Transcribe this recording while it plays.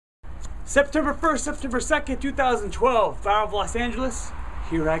September 1st, September 2nd, 2012, Battle of Los Angeles,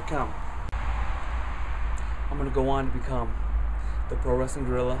 here I come. I'm gonna go on to become the Pro Wrestling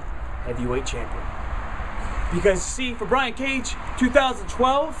Guerrilla Heavyweight Champion. Because see, for Brian Cage,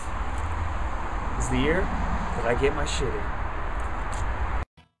 2012 is the year that I get my shit in.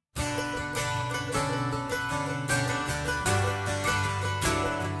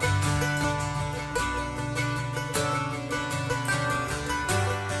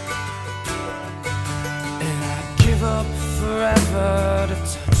 Up forever to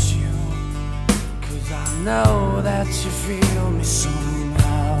touch you, 'cause I know that you feel me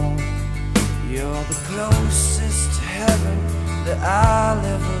somehow. You're the closest to heaven that I'll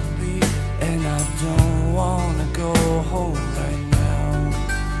ever be, and I don't wanna go home right now.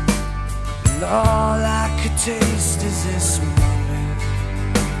 And all I could taste is this moment,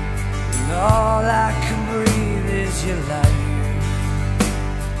 and all I can breathe is your light.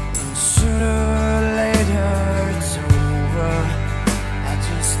 And sooner or later it's over, I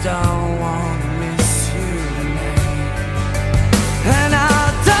just don't wanna miss you tonight. And I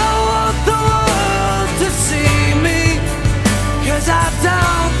don't want the world to see me, 'cause I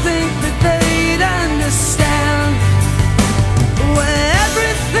don't think that they'd understand. When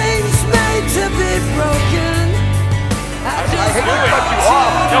everything's made to be broken, I just hate to cut you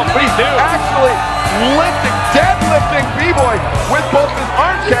off. No, please do. Actually lifting, deadlifting B-Boy with both his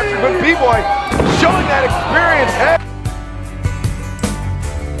arms captured, but B-Boy showing that experience.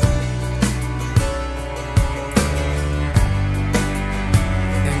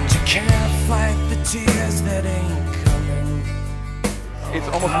 And you can't fight the tears that ain't coming. It's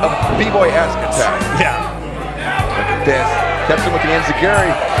almost a B-Boy-esque attack. Yeah. Look at this. Steps in with the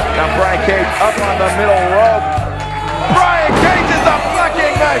enziguri. Now Brian Cage up on the middle rope. Brian Cage is a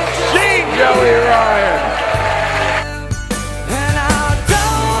fucking machine, Joey Ryan. And I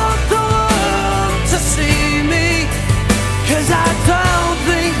don't want the world to see me, 'cause I don't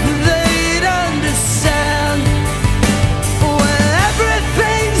think they'd understand. When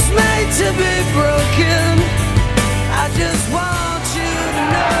everything's made to be broken, I just want you to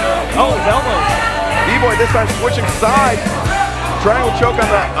know. Oh, his elbows. B-Boy this time switching sides. Triangle choke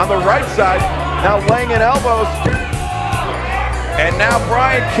on the right side. Now laying in elbows. And now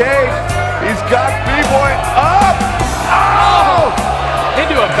Brian Cage, he's got B-Boy up! Oh!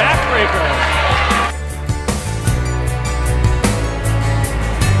 Into a backbreaker.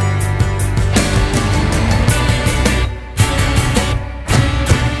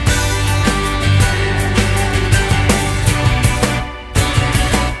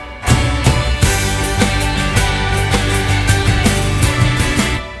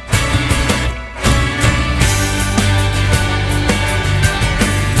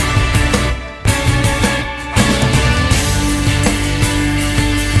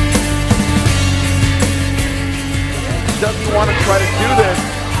 Doesn't want to try to do this.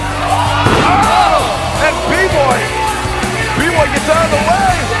 Oh! And B-Boy gets out of the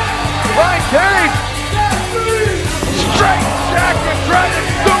way. Brian Cage. Straight jacket, dragon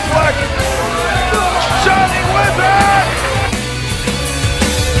suplex. Shining Wizard.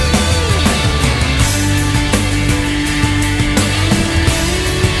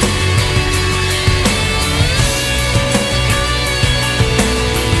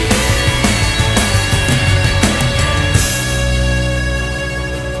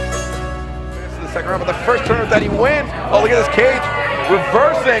 Second round, but the first turn that he wins. Oh, look at this Cage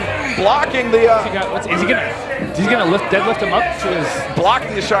reversing, blocking the. Is he gonna deadlift him up to his?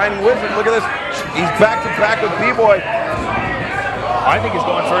 Blocking the Shining Wizard. Look at this. He's back to back with B-Boy. I think he's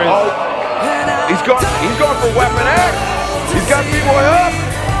going for his. Oh, he's going for Weapon X. He's got B-Boy up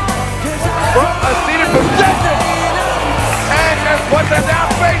from a seated position, and just puts him down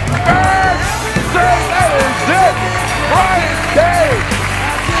face first. That is it. Brian Cage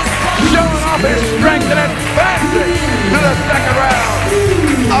showing off his strength and advancing to the second round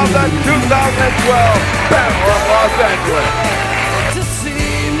of the 2012 Battle of Los Angeles. To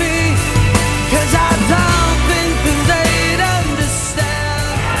see me, 'cause I don't think that they'd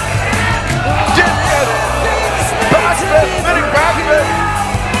understand. Genius! Backflip, spinning backflip.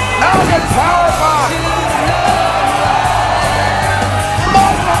 Elgin powerbomb.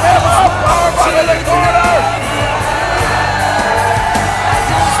 Multiple powerbomb in the corner.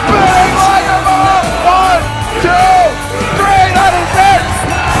 Spinning like a bomb. 1, 2, 3. That is it.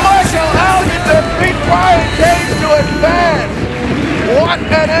 Michael Elgin defeats Brian Cage to advance. What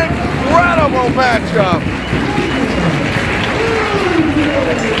an incredible matchup.